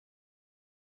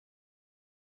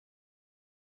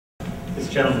This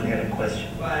gentleman had a question.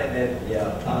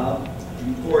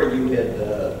 Before you had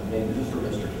named this for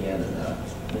Mr. Cannon,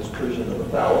 misprision of a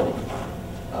felony.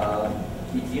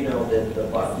 You know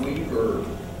that Buck Weaver,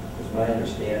 is my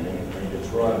understanding, and maybe it's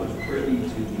wrong, was privy to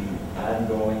the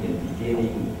ongoing and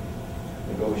beginning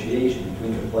negotiation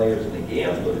between the players and the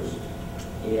gamblers.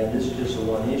 And this is just a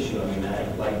one issue. I mean,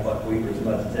 I like Buck Weaver as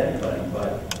much as anybody,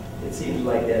 but it seems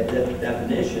like that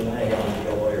definition, I happen to be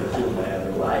a lawyer too in my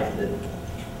other life, that,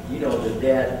 you know,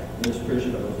 that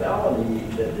misprision of a felony,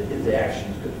 that his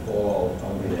actions could fall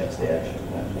under that statute.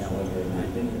 I'm just wondering what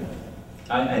you think of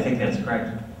that. I think that's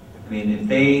correct. I mean, if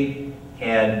they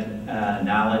had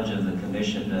knowledge of the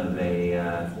commission of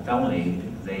a felony,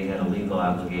 they had a legal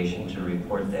obligation to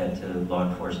report that to law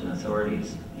enforcement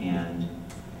authorities. And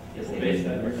if they based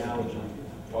on your knowledge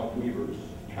of Buck Weaver's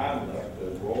conduct,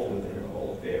 the role within the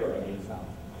whole affair, I mean,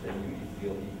 then you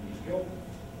feel he's guilty.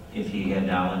 If he had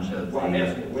knowledge of Well,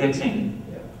 the fixing,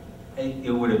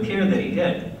 it would appear that he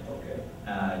did.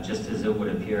 Okay. Just as it would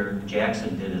appear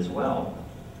Jackson did as well.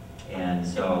 And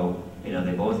so, you know,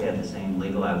 they both had the same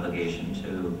legal obligation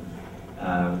to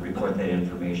report that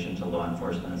information to law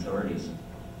enforcement authorities.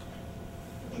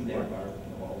 Should they be part of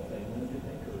the Hall of Fame, do you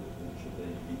think, or should they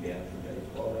be banned from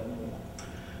baseball then?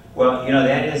 Well, you know,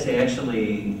 that is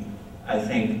actually, I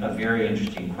think, a very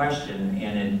interesting question,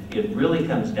 and it really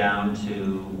comes down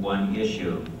to one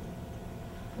issue.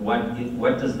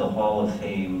 What does the Hall of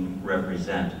Fame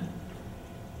represent?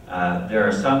 There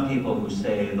are some people who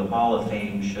say the Hall of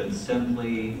Fame should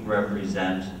simply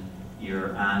represent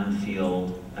your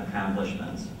on-field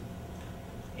accomplishments.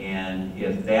 And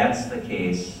if that's the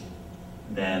case,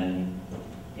 then,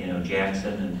 you know,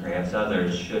 Jackson and perhaps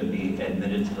others should be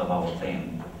admitted to the Hall of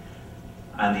Fame.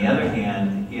 On the other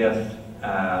hand, if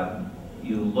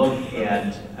you look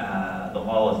at the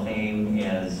Hall of Fame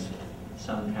as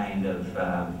some kind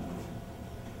of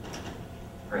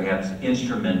perhaps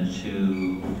instrument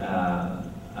to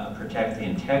protect the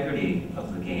integrity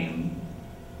of the game,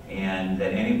 and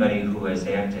that anybody who has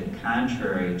acted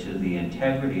contrary to the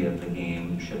integrity of the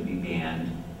game should be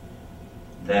banned,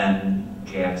 then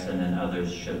Jackson and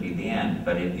others should be banned.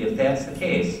 But if that's the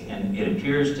case, and it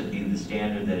appears to be the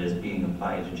standard that is being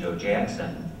applied to Joe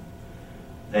Jackson,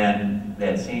 then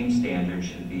that same standard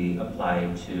should be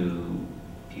applied to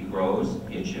Pete Rose,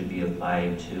 it should be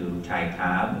applied to Ty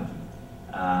Cobb,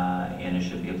 and it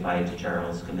should be applied to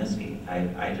Charles Comiskey.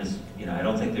 I just, you know, I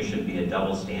don't think there should be a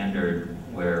double standard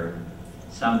where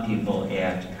some people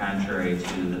act contrary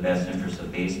to the best interests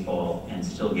of baseball and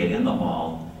still get in the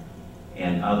Hall,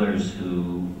 and others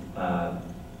who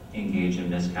engage in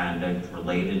misconduct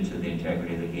related to the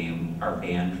integrity of the game are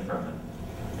banned from it.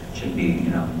 It should be, you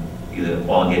know, either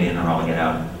all get in or all get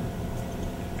out.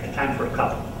 Got time for a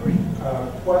couple.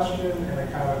 Question and a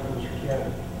comment from Mr.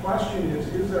 Cannon. Question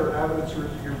is there evidence or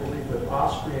is your belief that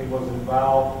Austrian was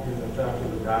involved in the theft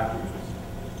of the documents?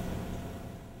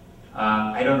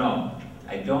 I don't know.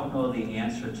 I don't know the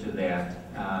answer to that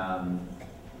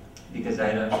because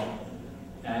I've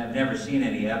never seen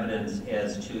any evidence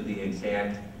as to the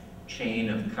exact chain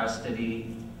of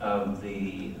custody of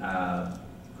the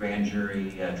grand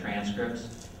jury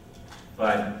transcripts,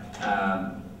 but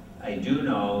I do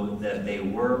know that they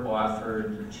were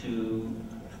offered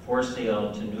for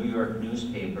sale to New York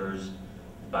newspapers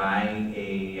by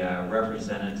a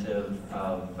representative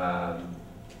of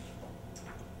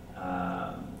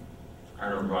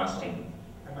Arnold Rothstein.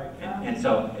 And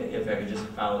so, if I could just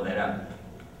follow that up,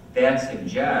 that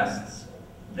suggests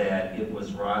that it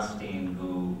was Rothstein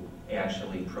who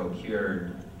actually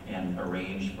procured and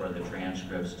arranged for the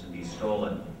transcripts to be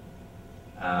stolen.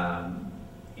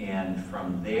 And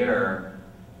from there,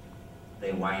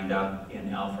 they wind up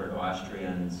in Alfred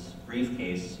Austrian's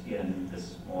briefcase in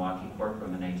this Milwaukee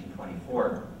courtroom in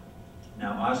 1924.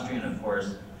 Now, Austrian, of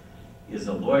course, is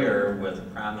a lawyer with a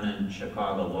prominent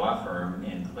Chicago law firm,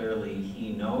 and clearly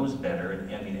he knows better.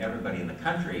 I mean, everybody in the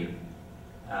country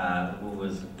who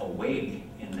was awake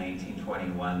in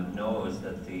 1921 knows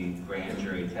that the grand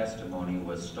jury testimony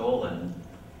was stolen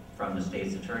from the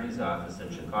state's attorney's office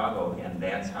in Chicago, and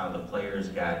that's how the players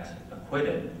got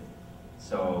acquitted.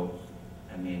 So,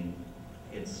 I mean,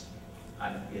 it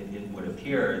would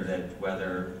appear that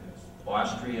whether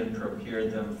Austrian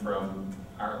procured them from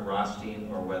Rothstein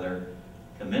or whether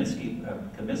Comiskey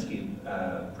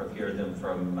procured them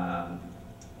from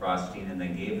Rothstein and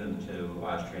then gave them to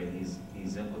Austrian,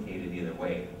 he's implicated either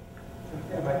way.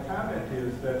 And my comment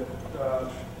is that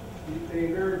they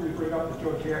invariably bring up the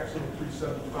Joe Jackson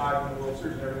 375 in the World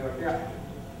Series and everything like that.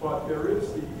 But there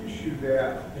is the issue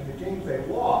that in the games they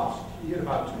lost, he hit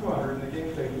about 200. In the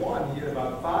games they won, he hit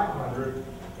about 500.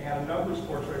 And a number of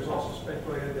sports writers also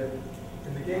speculated that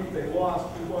in the games they lost,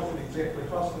 he wasn't exactly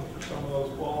hustling for some of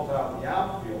those balls out in the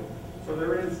outfield. So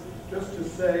there is, just to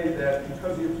say that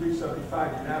because he had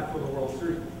 375, you're not for the World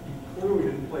Series, he clearly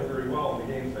didn't play very well in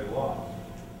the games they lost.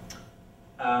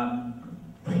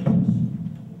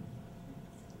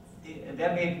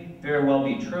 That may very well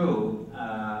be true.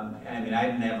 I mean,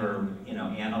 I've never,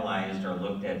 analyzed or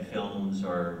looked at films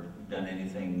or done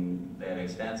anything that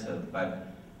extensive, but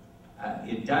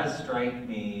it does strike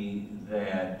me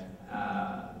that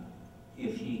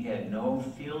if he had no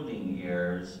fielding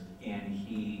errors and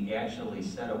he actually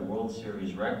set a World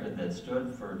Series record that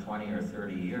stood for 20 or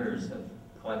 30 years of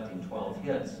collecting 12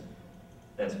 hits,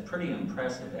 that's pretty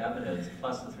impressive evidence,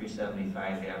 plus the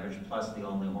 375 average, plus the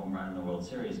only home run in the World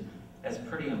Series. That's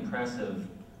pretty impressive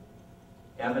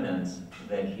evidence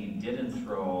that he didn't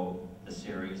throw the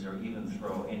series or even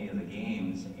throw any of the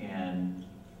games, and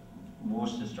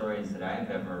most historians that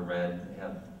I've ever read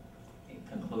have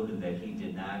concluded that he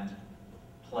did not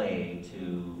play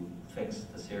to fix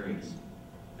the series.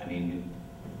 I mean,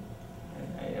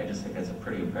 I just think that's a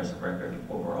pretty impressive record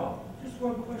overall. Just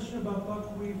one question about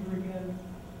Buck Weaver again.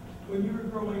 When you were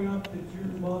growing up, did your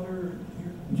mother,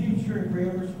 your teacher in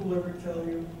grammar school ever tell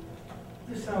you,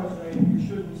 this sounds like you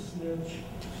shouldn't snitch?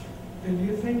 And do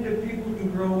you think that people can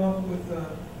grow up with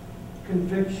a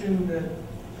conviction that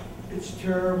it's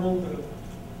terrible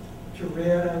to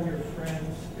rat on your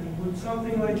friends? And would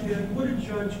something like that, would a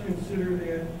judge consider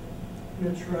that in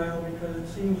a trial? Because it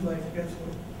seems like that's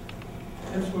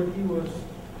what he was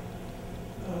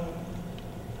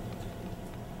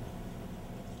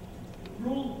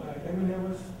ruled by. I mean,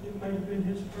 it might have been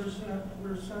his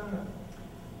persona.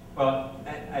 Well,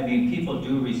 I mean, people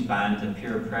do respond to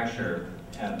peer pressure,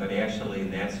 but actually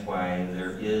that's why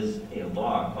there is a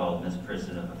law called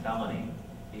misprision of a felony,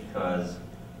 because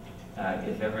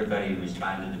if everybody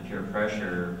responded to peer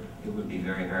pressure, it would be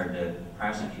very hard to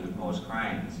prosecute most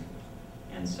crimes.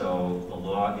 And so the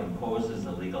law imposes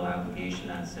a legal obligation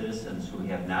on citizens who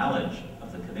have knowledge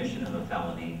of the commission of a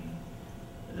felony,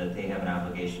 that they have an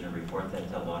obligation to report that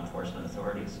to law enforcement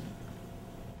authorities.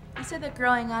 You said that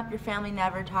growing up, your family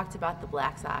never talked about the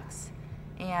Black Sox.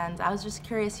 And I was just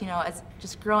curious, as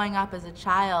just growing up as a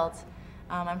child,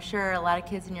 I'm sure a lot of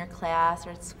kids in your class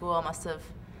or at school must have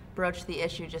broached the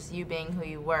issue, just you being who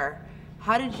you were.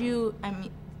 How did you,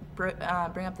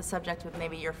 bring up the subject with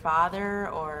maybe your father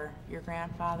or your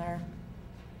grandfather?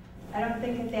 I don't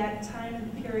think at that time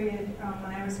period,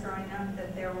 when I was growing up,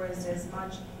 that there was as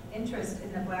much interest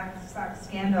in the Black Sox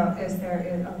scandal as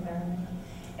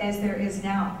there is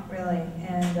now, really.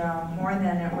 And more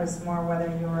than it was more whether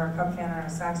you were a Cub fan or a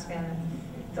Sox fan, and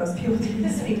those people didn't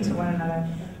speak to one another.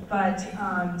 But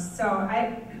so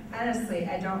honestly,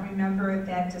 I don't remember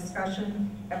that discussion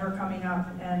ever coming up,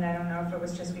 and I don't know if it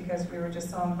was just because we were just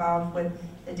so involved with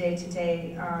the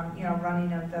day-to-day,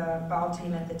 running of the ball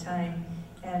team at the time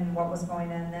and what was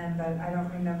going on then, but I don't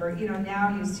remember. Now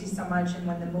you see so much, and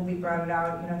when the movie brought it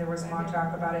out, there was more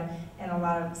talk about it, and a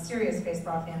lot of serious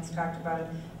baseball fans talked about it.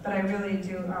 But I really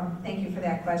do, thank you for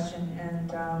that question,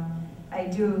 and I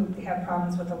do have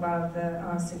problems with a lot of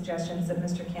the suggestions that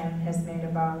Mr. Cannon has made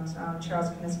about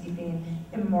Charles Comiskey being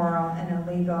immoral and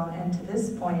illegal, and to this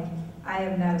point, I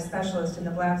am not a specialist in the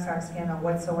Black Sox scandal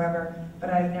whatsoever, but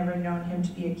I've never known him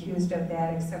to be accused of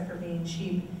that except for being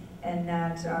cheap and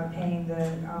not paying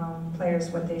the players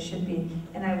what they should be.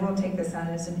 And I will take this on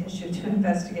as an issue to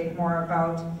investigate more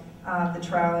about the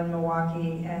trial in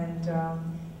Milwaukee and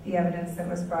the evidence that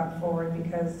was brought forward,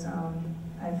 because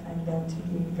I find that to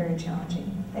be very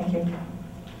challenging. Thank you.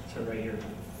 So right here.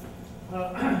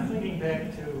 Thinking back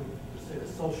to, say, the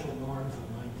social norms of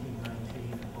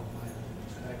 1919 and what might have been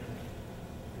expected,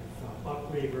 if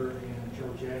Buck Weaver and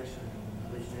Joe Jackson,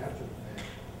 at least after the fact,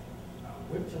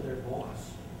 went to their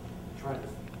boss, tried to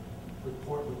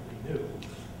report what they knew,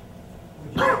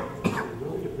 would it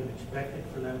really have been expected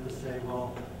for them to say,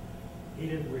 well, he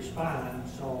didn't respond,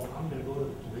 so I'm going to go to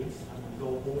the police, I'm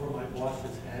going to go over my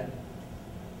boss's head,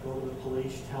 go to the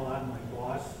police, tell on my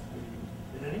boss?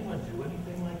 Did anyone do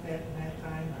anything like that in that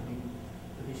time? I mean,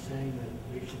 to be saying that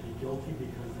they should be guilty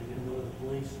because they didn't go to the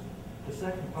police? The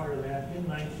second part of that, in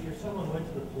 19, if someone went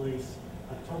to the police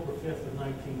October 5th of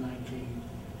 1919,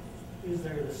 is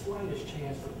there the slightest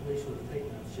chance the police would have taken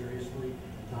it seriously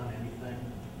and done anything?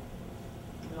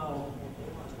 No.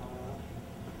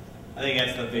 I think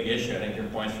that's the big issue. I think your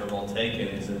points are well taken.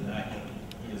 Is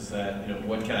that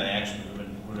what kind of action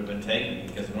would have been taken?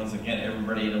 Because once again,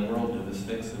 everybody in the world knew this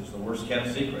fix. It was the worst kept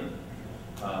secret.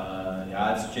 The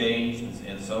odds changed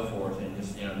and so forth, and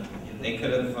just they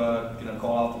could have called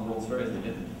off the World Series. They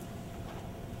didn't.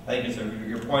 I think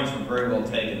your points were very well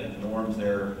taken. That the norms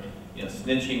there,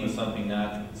 snitching was something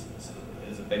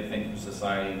is a big thing for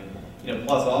society.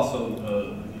 Plus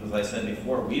also, as I said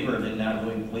before, Weaver did not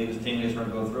really believe his teammates were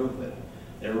going to go through with it.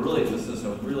 This is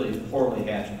a really poorly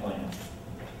hatched plan.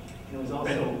 It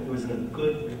was a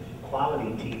good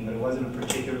quality team, but it wasn't a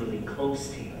particularly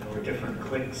close team. There were different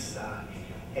cliques.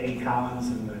 Eddie Collins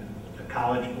and the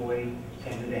college boy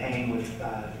tended to hang with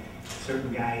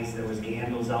certain guys. There was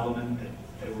Gandel's element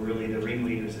that were really the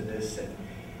ringleaders of this, and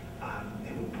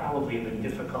it would probably have been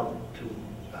difficult to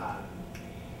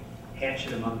hatch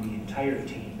it among the entire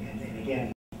team. And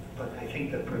again, but I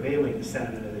think the prevailing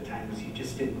sentiment at the time was you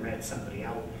just didn't rat somebody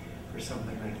out for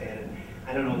something like that. And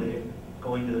I don't know that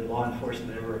going to law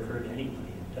enforcement ever occurred to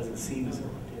anybody. It doesn't seem as though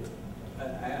it did.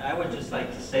 I would just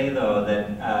like to say, though,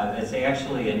 that it's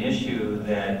actually an issue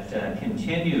that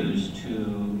continues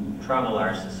to trouble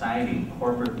our society,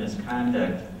 corporate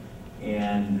misconduct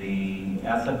and the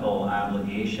ethical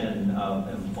obligation of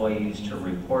employees to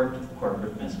report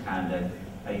corporate misconduct.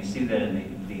 You see that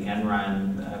in the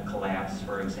Enron collapse,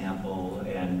 for example,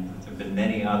 and there have been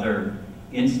many other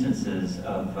instances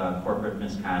of corporate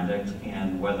misconduct,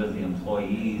 and whether the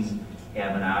employees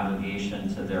have an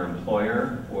obligation to their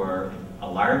employer or a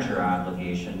larger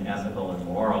obligation, ethical and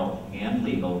moral and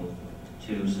legal,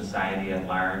 to society at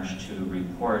large to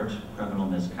report criminal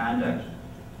misconduct.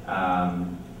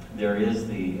 There is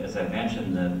as I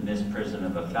mentioned, the misprision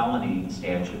of a felony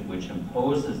statute which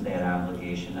imposes that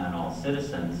obligation on all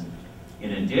citizens.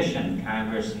 In addition,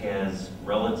 Congress has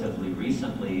relatively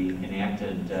recently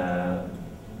enacted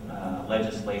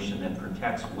legislation that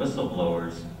protects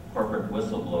whistleblowers, corporate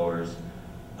whistleblowers,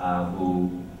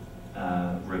 who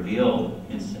reveal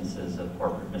instances of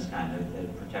corporate misconduct.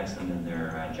 That protects them in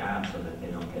their jobs so that they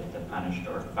don't get punished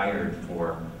or fired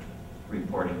for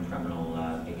reporting criminal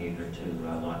behavior to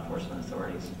law enforcement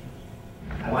authorities.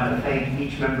 I want to thank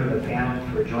each member of the panel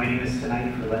for joining us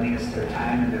tonight, for lending us their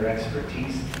time and their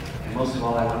expertise. And most of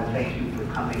all, I want to thank you for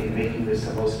coming and making this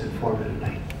the most informative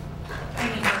night.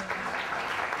 Thank you.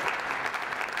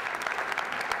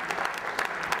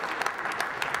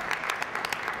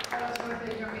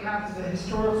 On behalf of the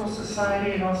Historical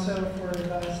Society and also for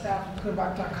the staff of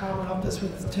clearbach.com who helped us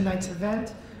with tonight's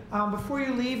event. Before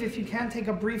you leave, if you can take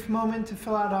a brief moment to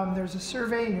fill out, there's a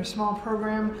survey in your small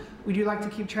program. We do like to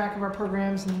keep track of our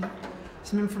programs and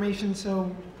some information,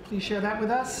 so please share that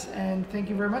with us. And thank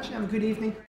you very much and have a good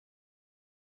evening.